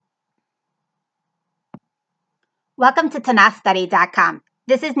Welcome to TanachStudy.com.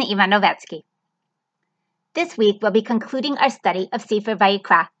 This is Neima Novetsky. This week we'll be concluding our study of Sefer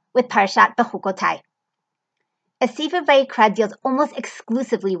Vayikra with Parshat Behukotai. As Sefer Vayikra deals almost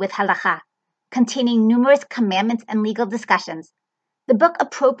exclusively with halacha, containing numerous commandments and legal discussions, the book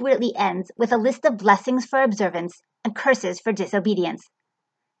appropriately ends with a list of blessings for observance and curses for disobedience.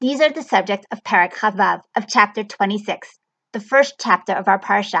 These are the subject of Parak Chavav of chapter 26, the first chapter of our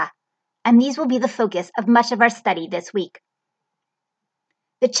parsha, and these will be the focus of much of our study this week.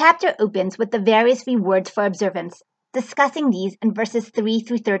 The chapter opens with the various rewards for observance, discussing these in verses 3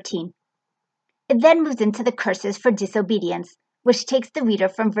 through 13. It then moves into the curses for disobedience, which takes the reader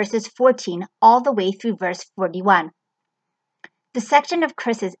from verses 14 all the way through verse 41. The section of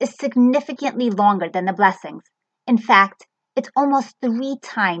curses is significantly longer than the blessings. In fact, it's almost 3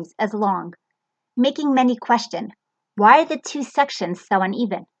 times as long, making many question, why are the two sections so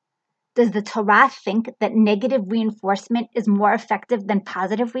uneven? Does the Torah think that negative reinforcement is more effective than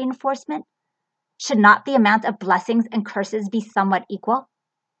positive reinforcement? Should not the amount of blessings and curses be somewhat equal?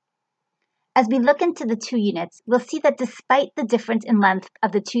 As we look into the two units, we'll see that despite the difference in length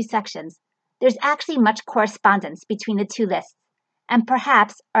of the two sections, there's actually much correspondence between the two lists, and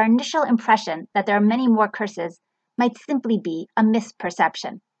perhaps our initial impression that there are many more curses might simply be a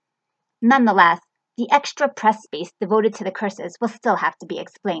misperception. Nonetheless, the extra press space devoted to the curses will still have to be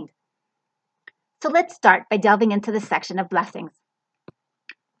explained. So let's start by delving into the section of blessings.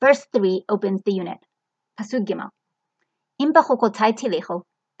 Verse 3 opens the unit. Pasuk Gimel. Im behukotai tilechu,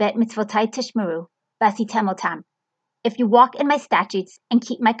 ve'et mitzvotai tishmeru, v'asitem otam. If you walk in my statutes and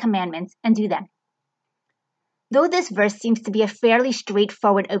keep my commandments and do them. Though this verse seems to be a fairly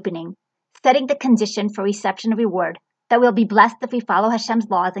straightforward opening, setting the condition for reception of reward, that we'll be blessed if we follow Hashem's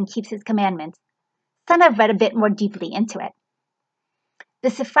laws and keeps His commandments, some have read a bit more deeply into it. The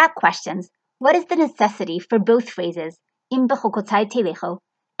Sifra questions, what is the necessity for both phrases, im behukotai telecho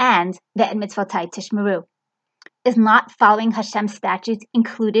and ve'et mitzvotai tishmeru? Is not following Hashem's statutes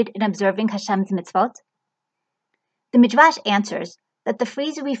included in observing Hashem's mitzvot? The Midrash answers that the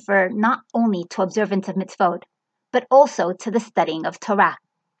phrases refer not only to observance of mitzvot, but also to the studying of Torah.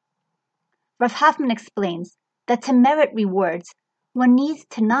 Rav Hoffman explains that to merit rewards, one needs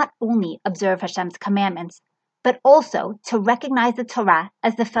to not only observe Hashem's commandments, but also to recognize the Torah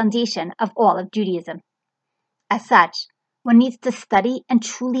as the foundation of all of Judaism. As such, one needs to study and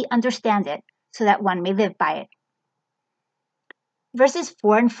truly understand it so that one may live by it. Verses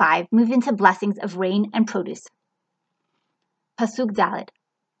 4 and 5 move into blessings of rain and produce. Pasuk Daled.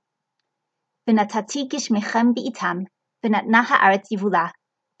 V'natati gishmechem bi'itam, v'natna ha'aretz yivula,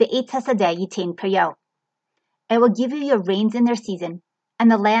 ve'etz hasadeh yitain peryo. I will give you your rains in their season, and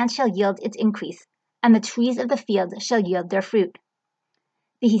the land shall yield its increase, and the trees of the field shall yield their fruit.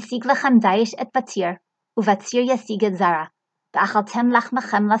 V'hisig lachem dayish et batir, uvatzir yasig et zara, v'achaltem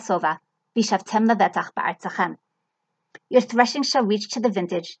lachmachem lasova, v'shavtem levetach ba'artzachem. Your threshing shall reach to the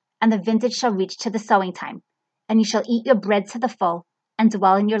vintage, and the vintage shall reach to the sowing time, and you shall eat your bread to the full, and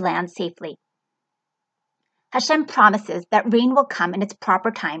dwell in your land safely. Hashem promises that rain will come in its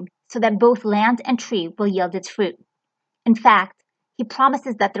proper time, so that both land and tree will yield its fruit. In fact, He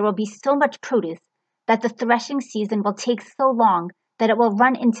promises that there will be so much produce that the threshing season will take so long that it will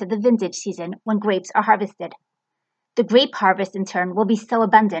run into the vintage season when grapes are harvested. The grape harvest, in turn, will be so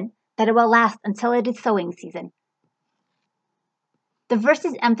abundant that it will last until it is sowing season. The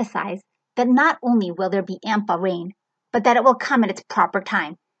verses emphasize that not only will there be ample rain, but that it will come at its proper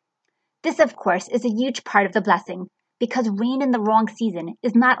time. This, of course, is a huge part of the blessing, because rain in the wrong season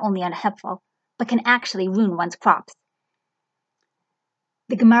is not only unhelpful, but can actually ruin one's crops.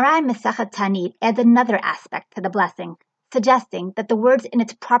 The Gemara in Masechet Tanit adds another aspect to the blessing, suggesting that the words in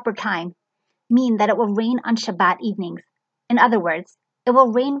its proper time mean that it will rain on Shabbat evenings. In other words, it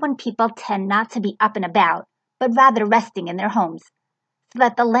will rain when people tend not to be up and about, but rather resting in their homes, so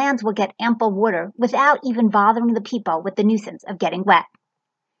that the land will get ample water without even bothering the people with the nuisance of getting wet.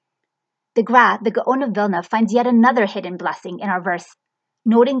 The Gaon of Vilna, finds yet another hidden blessing in our verse,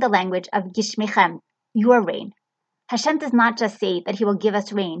 noting the language of Gishmechem, your rain. Hashem does not just say that He will give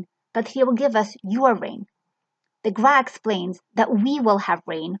us rain, but He will give us your rain. The Gra explains that we will have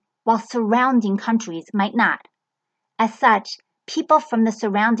rain, while surrounding countries might not. As such, people from the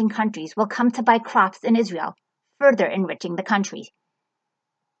surrounding countries will come to buy crops in Israel, further enriching the country.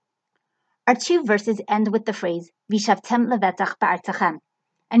 Our two verses end with the phrase, V'shavtem levetach ba'artzachem,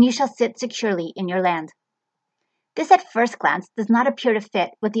 and you shall sit securely in your land. This at first glance does not appear to fit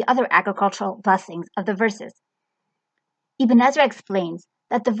with the other agricultural blessings of the verses. Ibn Ezra explains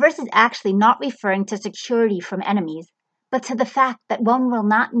that the verse is actually not referring to security from enemies, but to the fact that one will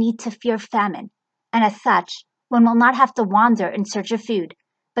not need to fear famine, and as such, one will not have to wander in search of food,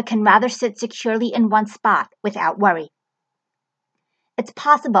 but can rather sit securely in one spot without worry. It's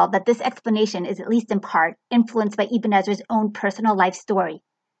possible that this explanation is at least in part influenced by Ibn Ezra's own personal life story.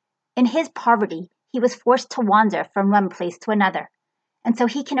 In his poverty, he was forced to wander from one place to another, and so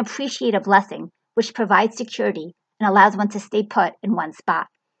he can appreciate a blessing which provides security and allows one to stay put in one spot.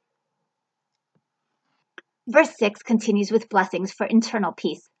 Verse 6 continues with blessings for internal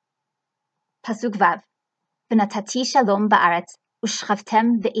peace. Pasuk Vav, V'natati shalom ba'aretz,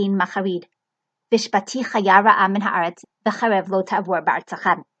 u'shchavtem ve'ein macharid, v'shpati chaya ra'a min ha'aretz, v'charev lo ta'avor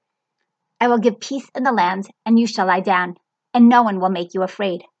ba'artzachem. I will give peace in the land, and you shall lie down, and no one will make you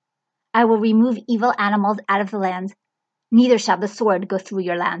afraid. I will remove evil animals out of the land, neither shall the sword go through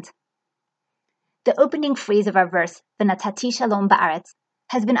your land. The opening phrase of our verse, V'natati shalom ba'aretz,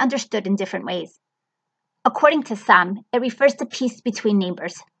 has been understood in different ways. According to some, it refers to peace between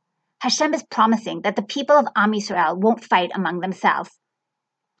neighbors. Hashem is promising that the people of Am Yisrael won't fight among themselves.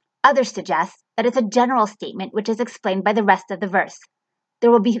 Others suggest that it's a general statement which is explained by the rest of the verse.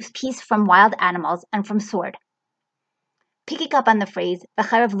 There will be peace from wild animals and from sword. Picking up on the phrase,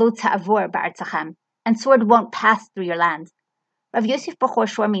 V'charev lo ta'avor ba'artzachem, and sword won't pass through your land, Rav Yosef Bechor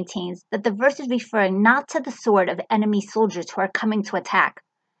Shor maintains that the verse is referring not to the sword of enemy soldiers who are coming to attack,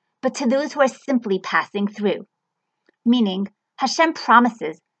 but to those who are simply passing through. Meaning, Hashem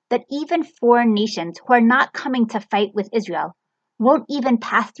promises that even foreign nations who are not coming to fight with Israel won't even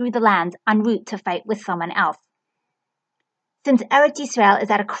pass through the land en route to fight with someone else. Since Eretz Yisrael is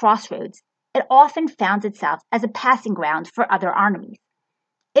at a crossroads, it often found itself as a passing ground for other armies.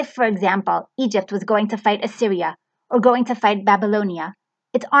 If, for example, Egypt was going to fight Assyria or going to fight Babylonia,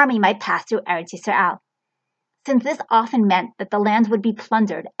 its army might pass through Eretz Yisrael. Since this often meant that the land would be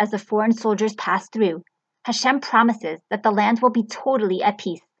plundered as the foreign soldiers passed through, Hashem promises that the land will be totally at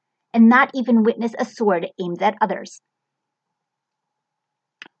peace and not even witness a sword aimed at others.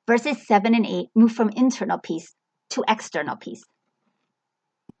 Verses 7 and 8 move from internal peace to external peace.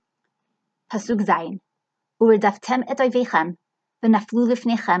 Pasuk Zayin, U'redaftem et oivechem, v'naflu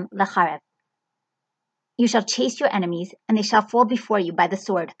lifnechem lacharev. You shall chase your enemies, and they shall fall before you by the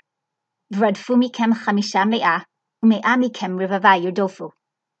sword. V'radfu mikem chamisha me'ah, u'me'ah mikem rivava yirdofu,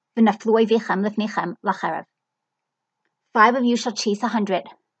 v'naflu oivechem lifnechem lacharev. 5 of you shall chase 100,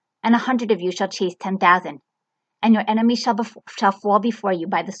 and 100 of you shall chase 10,000, and your enemies shall fall before you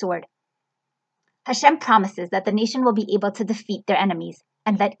by the sword. Hashem promises that the nation will be able to defeat their enemies,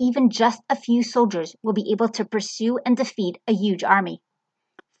 and that even just a few soldiers will be able to pursue and defeat a huge army.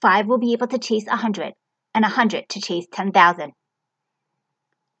 5 will be able to chase 100, and 100 to chase 10,000.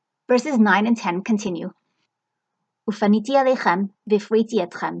 Verses 9 and 10 continue. Ufaniti alechem, v'freiti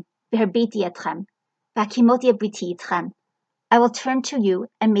etchem, v'herbeiti etchem, v'hakimoti briti etchem. I will turn to you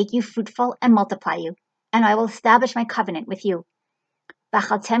and make you fruitful and multiply you, and I will establish my covenant with you.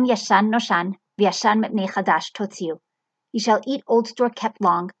 V'achaltem yashan noshan, v'yashan mepnei chadash totziu. You shall eat old store kept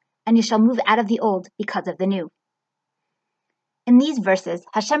long, and you shall move out of the old because of the new. In these verses,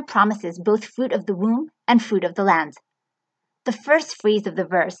 Hashem promises both fruit of the womb and fruit of the land. The first phrase of the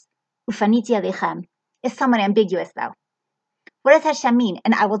verse, Ufaniti alechem, is somewhat ambiguous though. What does Hashem mean,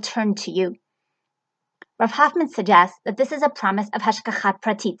 and I will turn to you? Rav Hoffman suggests that this is a promise of hashgachat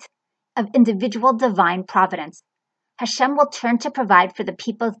pratit, of individual divine providence. Hashem will turn to provide for the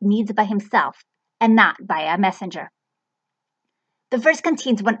people's needs by himself, and not by a messenger. The verse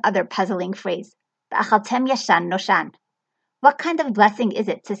contains one other puzzling phrase, V'achaltem yashan noshan. What kind of blessing is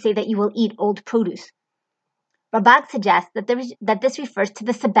it to say that you will eat old produce? Rabag suggests that this refers to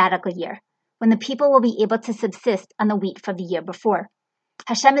the sabbatical year, when the people will be able to subsist on the wheat from the year before.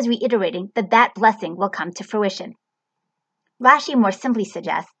 Hashem is reiterating that that blessing will come to fruition. Rashi more simply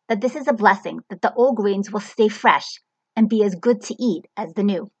suggests that this is a blessing that the old grains will stay fresh and be as good to eat as the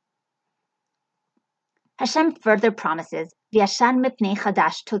new. Hashem further promises, V'yashan mipnei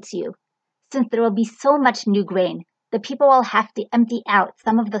chadash totziu. Since there will be so much new grain, the people will have to empty out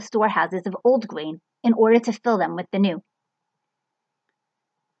some of the storehouses of old grain in order to fill them with the new.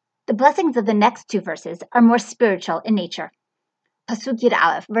 The blessings of the next 2 verses are more spiritual in nature. Pasuk Yud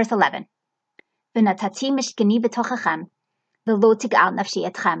Aleph, verse 11. V'natati mishkeni b'tochachem, v'lo tig'al nafshi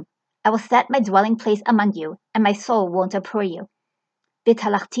etchem. I will set my dwelling place among you, and my soul won't abhor you.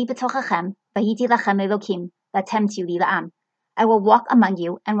 V'talachti b'tochachem, v'hiti lachem elokim, v'atem tiyu li la'am. I will walk among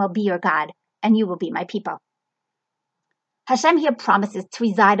you, and will be your God, and you will be my people. Hashem here promises to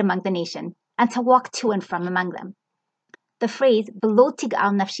reside among the nation, and to walk to and from among them. The phrase, V'lo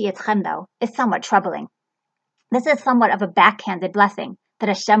tig'al nafshi etchem, though, is somewhat troubling. This is somewhat of a backhanded blessing, that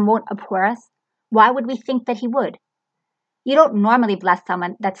Hashem won't abhor us. Why would we think that he would? You don't normally bless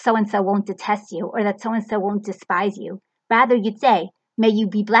someone that so-and-so won't detest you or that so-and-so won't despise you. Rather, you'd say, may you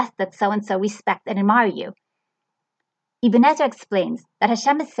be blessed that so-and-so respect and admire you. Ibn Ezra explains that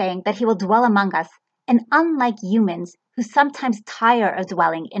Hashem is saying that he will dwell among us, and unlike humans who sometimes tire of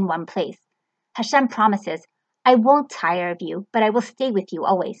dwelling in one place, Hashem promises, I won't tire of you, but I will stay with you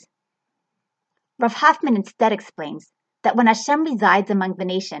always. Rav Hoffman instead explains that when Hashem resides among the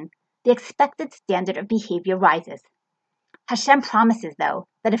nation, the expected standard of behavior rises. Hashem promises, though,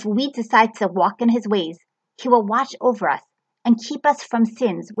 that if we decide to walk in his ways, he will watch over us and keep us from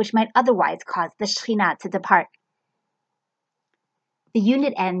sins which might otherwise cause the Shekhinah to depart. The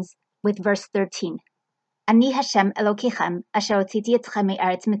unit ends with verse 13. Ani Hashem Elokechem asher hotziti etchem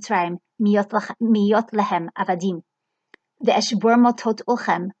me'eretz Mitzrayim miyot lehem avadim ve'eshbor motot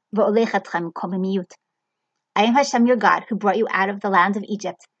olchem ve'olech etchem komimiyut. I am Hashem your God who brought you out of the land of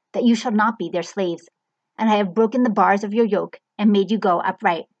Egypt, that you shall not be their slaves, and I have broken the bars of your yoke and made you go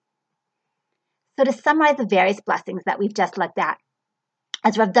upright. So to summarize the various blessings that we've just looked at,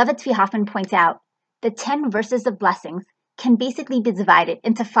 as Rav David Tzvi Hoffman points out, the 10 verses of blessings can basically be divided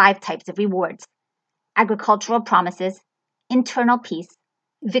into 5 types of rewards: agricultural promises, internal peace,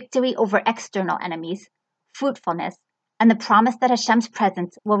 victory over external enemies, fruitfulness, and the promise that Hashem's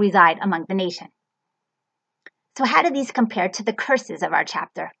presence will reside among the nation. So how do these compare to the curses of our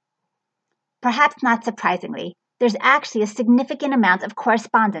chapter? Perhaps not surprisingly, there's actually a significant amount of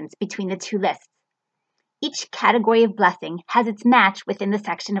correspondence between the two lists. Each category of blessing has its match within the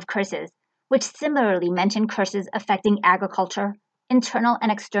section of curses, which similarly mention curses affecting agriculture, internal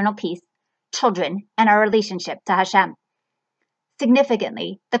and external peace, children, and our relationship to Hashem.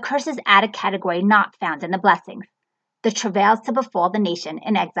 Significantly, the curses add a category not found in the blessings: the travails to befall the nation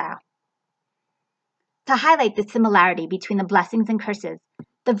in exile. To highlight the similarity between the blessings and curses,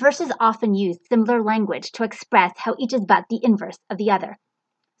 the verses often use similar language to express how each is but the inverse of the other.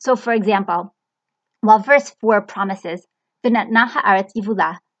 So, for example, while verse 4 promises, V'natna ha'aretz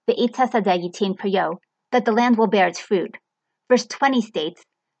yivula, ve'etz hasadeh yitain peryo, that the land will bear its fruit, verse 20 states,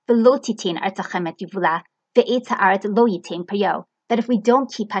 V'lo titain artzachem et yivula, ve'etz ha'aretz lo yitain peryo, that if we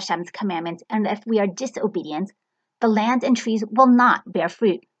don't keep Hashem's commandments and if we are disobedient, the land and trees will not bear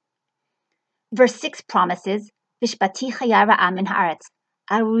fruit. Verse 6 promises, Vishbati chaya ra'a min ha'aretz,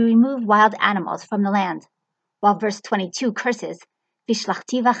 I will remove wild animals from the land, while verse 22 curses,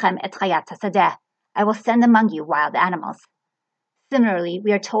 Vishlachti vachem et chayat hasadeh, I will send among you wild animals. Similarly,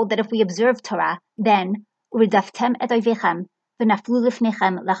 we are told that if we observe Torah, then uridaftem et oivechem v'naflu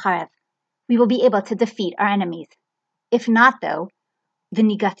lifnechem lacharev, we will be able to defeat our enemies. If not, though,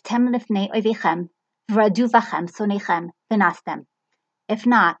 v'nigaftem lifnei oivechem v'radu vachem sonechem v'nastem. If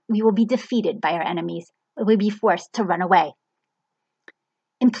not, we will be defeated by our enemies. We will be forced to run away.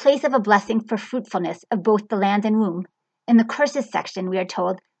 In place of a blessing for fruitfulness of both the land and womb, in the curses section we are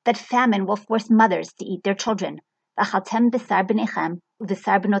told that famine will force mothers to eat their children.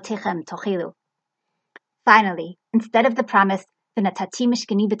 Finally, instead of the promise, that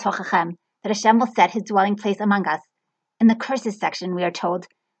Hashem will set his dwelling place among us, in the curses section we are told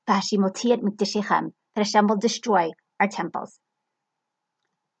that Hashem will destroy our temples.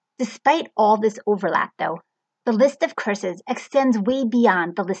 Despite all this overlap, though, the list of curses extends way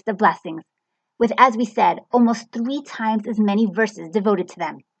beyond the list of blessings, with, as we said, almost 3 times as many verses devoted to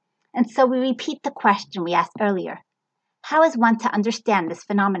them. And so we repeat the question we asked earlier. How is one to understand this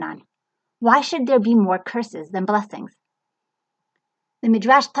phenomenon? Why should there be more curses than blessings? The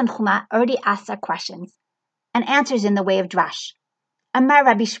Midrash Tanchuma already asks our questions and answers in the way of drash. Amar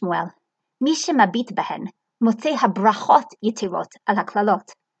Rabbi Shmuel, Mi shemabit behen, motzei habrachot yitirot al haklalot.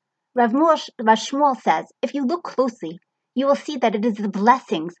 Rav Shmuel says, if you look closely, you will see that it is the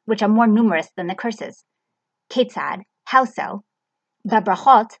blessings which are more numerous than the curses. Ketzad, how so?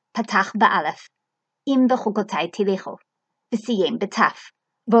 Babrachot patach ba'alef, im behukotai tilecho, v'siyem betaf,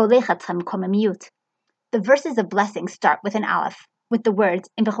 v'olechatchem komemiyut. The verses of blessing start with an aleph, with the words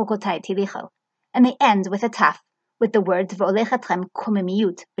im behukotai tilecho, and they end with a taf, with the words v'olechatchem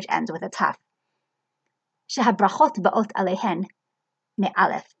komemiyut, which ends with a taf. Shehabrachot ba'ot alehen,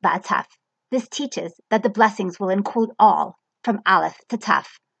 me'alef ba'ataf. This teaches that the blessings will include all, from aleph to taf,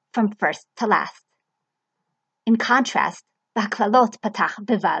 from first to last. In contrast, v'haklalot patach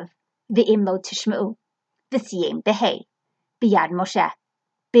bevav, ve'im lo tishmeu, v'siyem behei, biyad Moshe,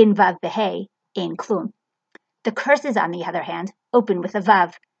 bin vav behei, ein klum. The curses, on the other hand, open with a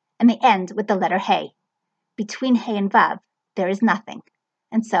vav, and they end with the letter hey. Between hey and vav, there is nothing,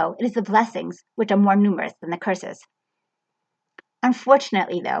 and so it is the blessings which are more numerous than the curses.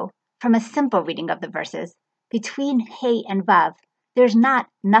 Unfortunately, though, from a simple reading of the verses, between hey and vav, there's not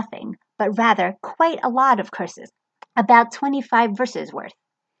nothing, but rather quite a lot of curses. about 25 verses worth.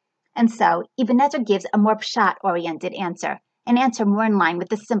 And so, Ibn Ezra gives a more pshat-oriented answer, an answer more in line with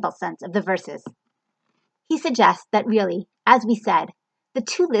the simple sense of the verses. He suggests that really, as we said, the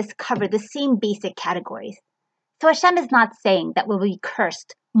two lists cover the same basic categories. So Hashem is not saying that we'll be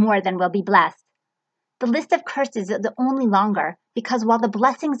cursed more than we'll be blessed. The list of curses is only longer because while the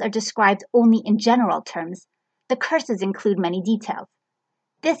blessings are described only in general terms, the curses include many details.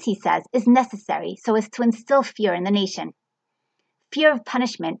 This, he says, is necessary so as to instill fear in the nation. Fear of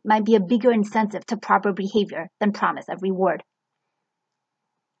punishment might be a bigger incentive to proper behavior than promise of reward.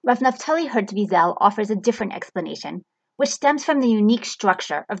 Rav Naftali Hertwizel offers a different explanation, which stems from the unique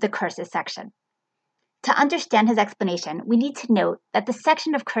structure of the curses section. To understand his explanation, we need to note that the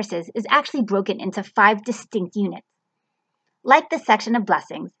section of curses is actually broken into 5 distinct units. Like the section of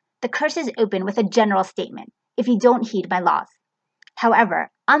blessings, the curses open with a general statement, if you don't heed my laws. However,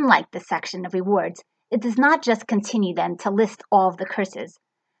 unlike the section of rewards, it does not just continue then to list all of the curses,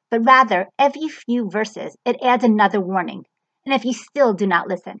 but rather every few verses it adds another warning, and if you still do not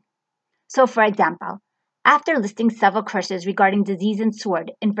listen. So for example, after listing several curses regarding disease and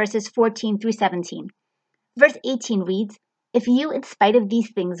sword in verses 14 through 17, verse 18 reads, "If you in spite of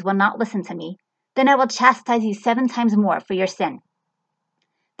these things will not listen to me, then I will chastise you 7 times more for your sin."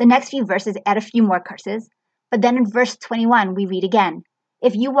 The next few verses add a few more curses, but then in verse 21 we read again,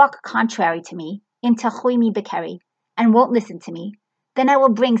 "If you walk contrary to me, intachui bekeri, and won't listen to me, then I will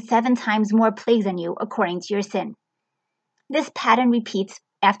bring 7 times more plagues on you according to your sin." This pattern repeats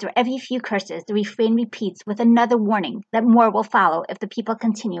after every few curses. The refrain repeats with another warning that more will follow if the people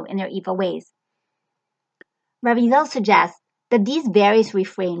continue in their evil ways. Rav Yizel suggests that these various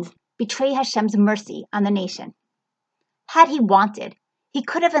refrains betray Hashem's mercy on the nation. Had he wanted, he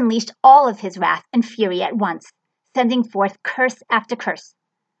could have unleashed all of his wrath and fury at once, sending forth curse after curse.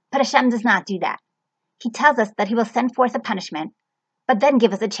 But Hashem does not do that. He tells us that he will send forth a punishment, but then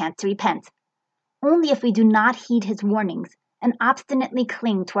give us a chance to repent. Only if we do not heed his warnings and obstinately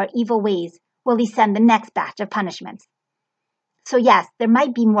cling to our evil ways will he send the next batch of punishments. So yes, there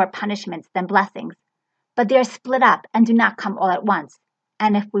might be more punishments than blessings, but they are split up and do not come all at once,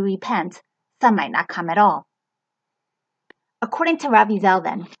 and if we repent, some might not come at all. According to Rav Yizel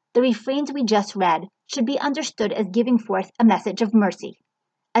then, the refrains we just read should be understood as giving forth a message of mercy,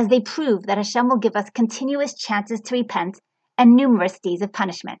 as they prove that Hashem will give us continuous chances to repent and numerous days of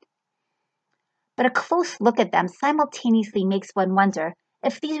punishment. But a close look at them simultaneously makes one wonder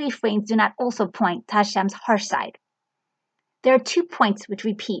if these refrains do not also point to Hashem's harsh side. There are 2 points which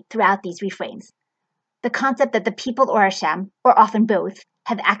repeat throughout these refrains. The concept that the people or Hashem, or often both,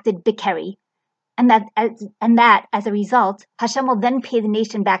 have acted bekeri, and that as a result, Hashem will then pay the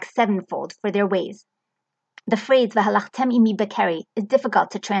nation back 7-fold for their ways. The phrase "v'halachtem imi bekeri" is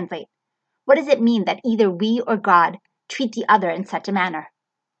difficult to translate. What does it mean that either we or God treat the other in such a manner?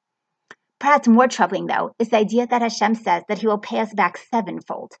 Perhaps more troubling, though, is the idea that Hashem says that he will pay us back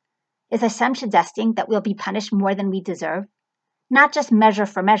 7-fold. Is Hashem suggesting that we'll be punished more than we deserve? Not just measure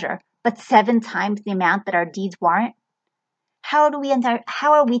for measure, but 7 times the amount that our deeds warrant? How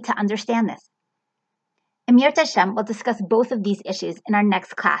are we to understand this? Emir Hashem will discuss both of these issues in our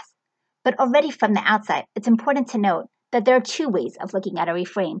next class, but already from the outset, it's important to note that there are 2 ways of looking at a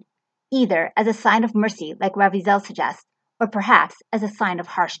refrain, either as a sign of mercy, like Rav Yizel suggests, or perhaps as a sign of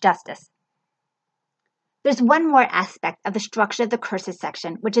harsh justice. There's one more aspect of the structure of the curses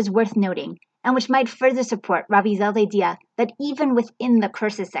section which is worth noting, and which might further support Rav Yizel's idea that even within the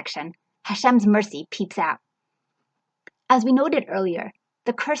curses section, Hashem's mercy peeps out. As we noted earlier,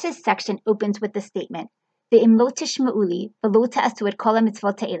 the curses section opens with the statement, "Ve'im lo tishma'uli v'lo ta'asu et kol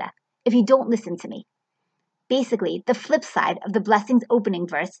hamitzvot ha'ela," if you don't listen to me. Basically, the flip side of the blessings opening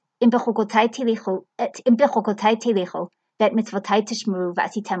verse, "Im behukotai telecho ve'et mitzvotai tishmeru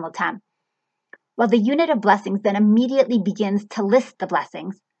v'asitem otam." While the unit of blessings then immediately begins to list the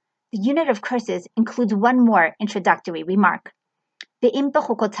blessings, the unit of curses includes one more introductory remark. "Ve'im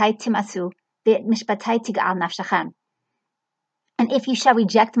behukotai timasu ve'et mishpatai tig'al nafshachem." And if you shall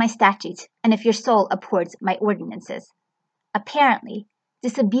reject my statutes, and if your soul abhors my ordinances. Apparently,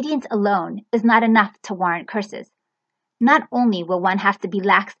 disobedience alone is not enough to warrant curses. Not only will one have to be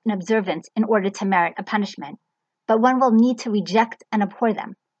lax in observance in order to merit a punishment, but one will need to reject and abhor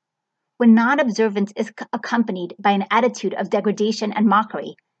them. When non-observance is accompanied by an attitude of degradation and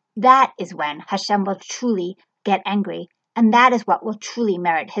mockery, that is when Hashem will truly get angry, and that is what will truly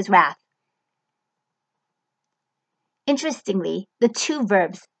merit his wrath. Interestingly, the 2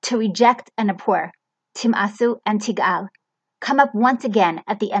 verbs to reject and abhor, timasu and tig'al, come up once again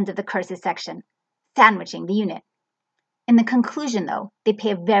at the end of the curses section, sandwiching the unit. In the conclusion, though, they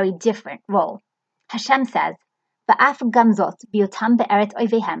play a very different role. Hashem says, ואף גם זאת בהיותם בארץ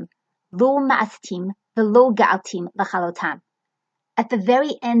אויביהם, לא מאסתים ולא גאלתים לכלותם. At the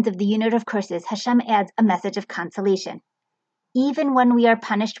very end of the unit of curses, Hashem adds a message of consolation. Even when we are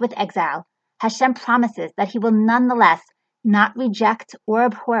punished with exile, Hashem promises that He will nonetheless not reject or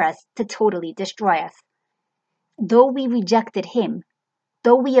abhor us to totally destroy us. Though we rejected Him,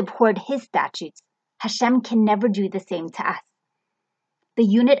 though we abhorred His statutes, Hashem can never do the same to us. The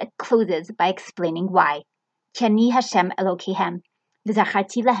unit closes by explaining why. Ki ani Hashem Elokehem,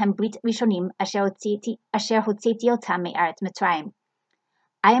 v'zacharti lahem brit rishonim asher hotzeti otam me'aretz Mitzrayim.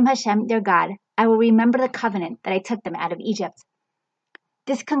 I am Hashem, their God. I will remember the covenant that I took them out of Egypt.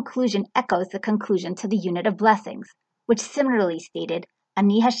 This conclusion echoes the conclusion to the unit of blessings, which similarly stated,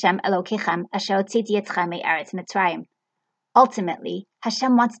 Ani Hashem Elokechem asher hotzeti etchem me'aretz Mitzrayim. Ultimately,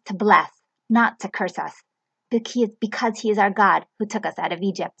 Hashem wants to bless, not to curse us, because He is our God who took us out of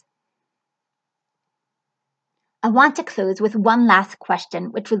Egypt. I want to close with one last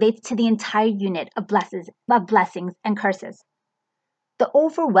question which relates to the entire unit of blessings and curses. The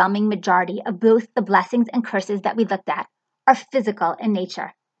overwhelming majority of both the blessings and curses that we looked at are physical in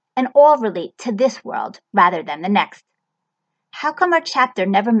nature, and all relate to this world rather than the next. How come our chapter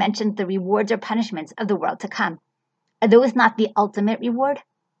never mentions the rewards or punishments of the world to come? Are those not the ultimate reward?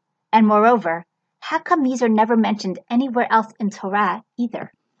 And moreover, how come these are never mentioned anywhere else in Torah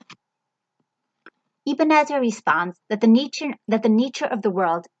either? Ibn Ezra responds that the nature of the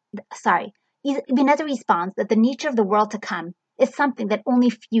world to come is something that only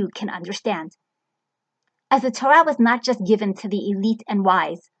few can understand. As the Torah was not just given to the elite and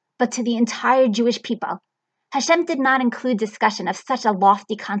wise, but to the entire Jewish people, Hashem did not include discussion of such a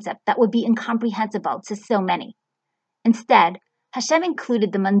lofty concept that would be incomprehensible to so many. Instead, Hashem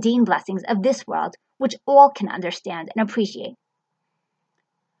included the mundane blessings of this world, which all can understand and appreciate.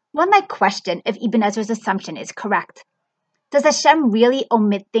 One might question if Ibn Ezra's assumption is correct. Does Hashem really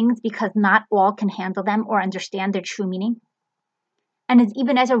omit things because not all can handle them or understand their true meaning? And is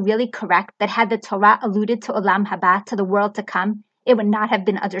Ibn Ezra really correct that had the Torah alluded to Olam Haba, to the world to come, it would not have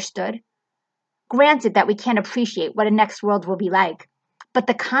been understood? Granted that we can't appreciate what a next world will be like, but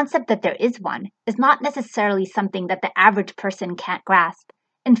the concept that there is one is not necessarily something that the average person can't grasp.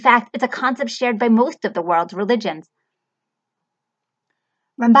 In fact, it's a concept shared by most of the world's religions.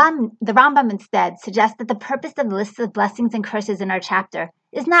 The Rambam instead suggests that the purpose of the list of blessings and curses in our chapter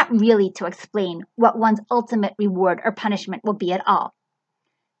is not really to explain what one's ultimate reward or punishment will be at all.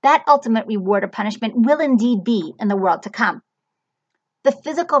 That ultimate reward or punishment will indeed be in the world to come. The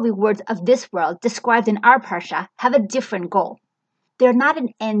physical rewards of this world described in our parsha have a different goal. They are not an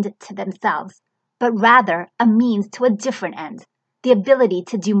end to themselves, but rather a means to a different end, the ability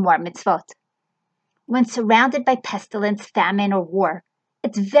to do more mitzvot. When surrounded by pestilence, famine, or war,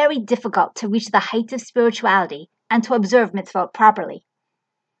 it's very difficult to reach the heights of spirituality and to observe mitzvot properly.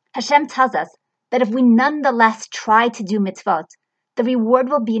 Hashem tells us that if we nonetheless try to do mitzvot, the reward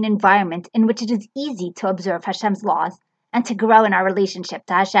will be an environment in which it is easy to observe Hashem's laws and to grow in our relationship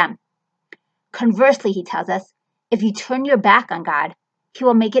to Hashem. Conversely, he tells us, if you turn your back on God, He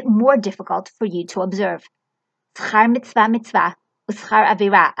will make it more difficult for you to observe. Schar mitzvah mitzvah, uschar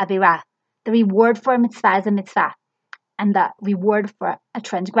avira avira. The reward for a mitzvah is a mitzvah, and the reward for a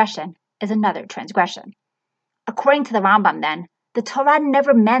transgression is another transgression. According to the Rambam, then, the Torah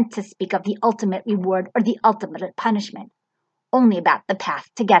never meant to speak of the ultimate reward or the ultimate punishment, only about the path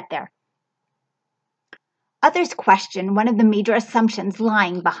to get there. Others question one of the major assumptions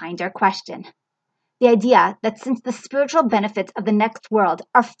lying behind our question. The idea that since the spiritual benefits of the next world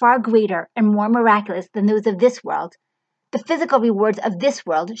are far greater and more miraculous than those of this world, the physical rewards of this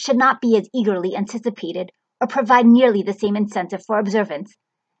world should not be as eagerly anticipated or provide nearly the same incentive for observance,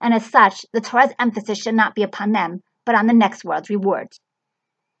 and as such, the Torah's emphasis should not be upon them, but on the next world's rewards.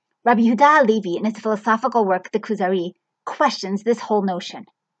 Rabbi Yehuda Halevi, in his philosophical work, the Kuzari, questions this whole notion.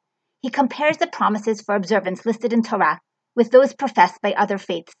 He compares the promises for observance listed in Torah with those professed by other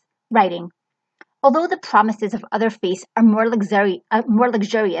faiths, writing, although the promises of other faiths are more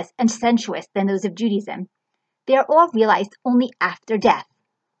luxurious and sensuous than those of Judaism, they are all realized only after death,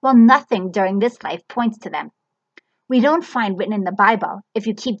 while nothing during this life points to them. We don't find written in the Bible, if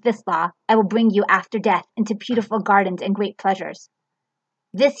you keep this law, I will bring you after death into beautiful gardens and great pleasures.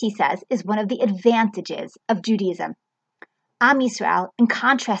 This, he says, is one of the advantages of Judaism. Am Yisrael, in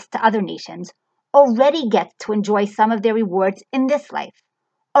contrast to other nations, already gets to enjoy some of their rewards in this life.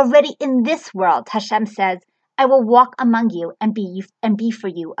 Already in this world, Hashem says, I will walk among you and be for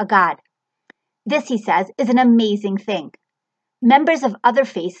you a God. This, he says, is an amazing thing. Members of other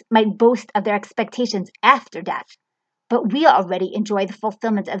faiths might boast of their expectations after death, but we already enjoy the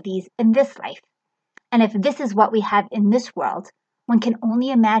fulfillment of these in this life. And if this is what we have in this world, one can only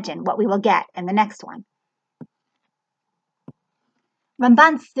imagine what we will get in the next one.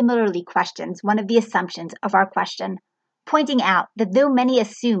 Ramban similarly questions one of the assumptions of our question, pointing out that though many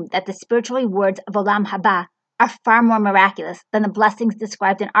assume that the spiritual rewards of Olam Haba are far more miraculous than the blessings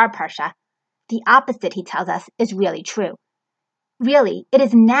described in our Parsha, the opposite, he tells us, is really true. Really, it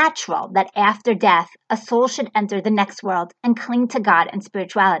is natural that after death, a soul should enter the next world and cling to God and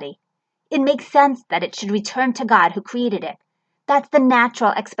spirituality. It makes sense that it should return to God who created it. That's the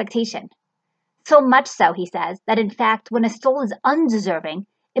natural expectation. So much so, he says, that in fact, when a soul is undeserving,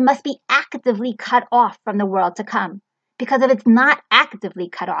 it must be actively cut off from the world to come, because if it's not actively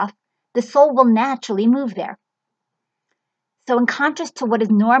cut off, the soul will naturally move there. So in contrast to what is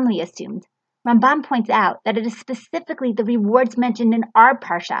normally assumed, Ramban points out that it is specifically the rewards mentioned in our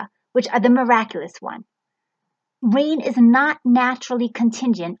Parsha which are the miraculous one. Rain is not naturally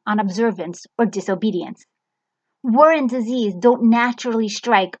contingent on observance or disobedience. War and disease don't naturally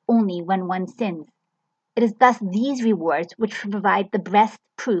strike only when one sins. It is thus these rewards which provide the best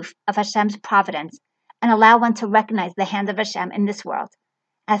proof of Hashem's providence and allow one to recognize the hand of Hashem in this world.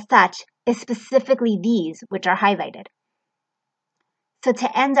 As such, it's specifically these which are highlighted. So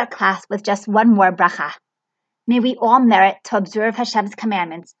to end our class with just one more bracha, may we all merit to observe Hashem's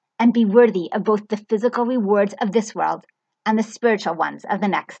commandments and be worthy of both the physical rewards of this world and the spiritual ones of the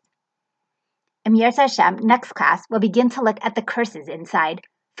next. In Yirtzeh Hashem, next class, we'll begin to look at the curses inside,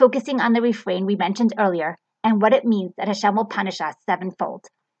 focusing on the refrain we mentioned earlier and what it means that Hashem will punish us sevenfold.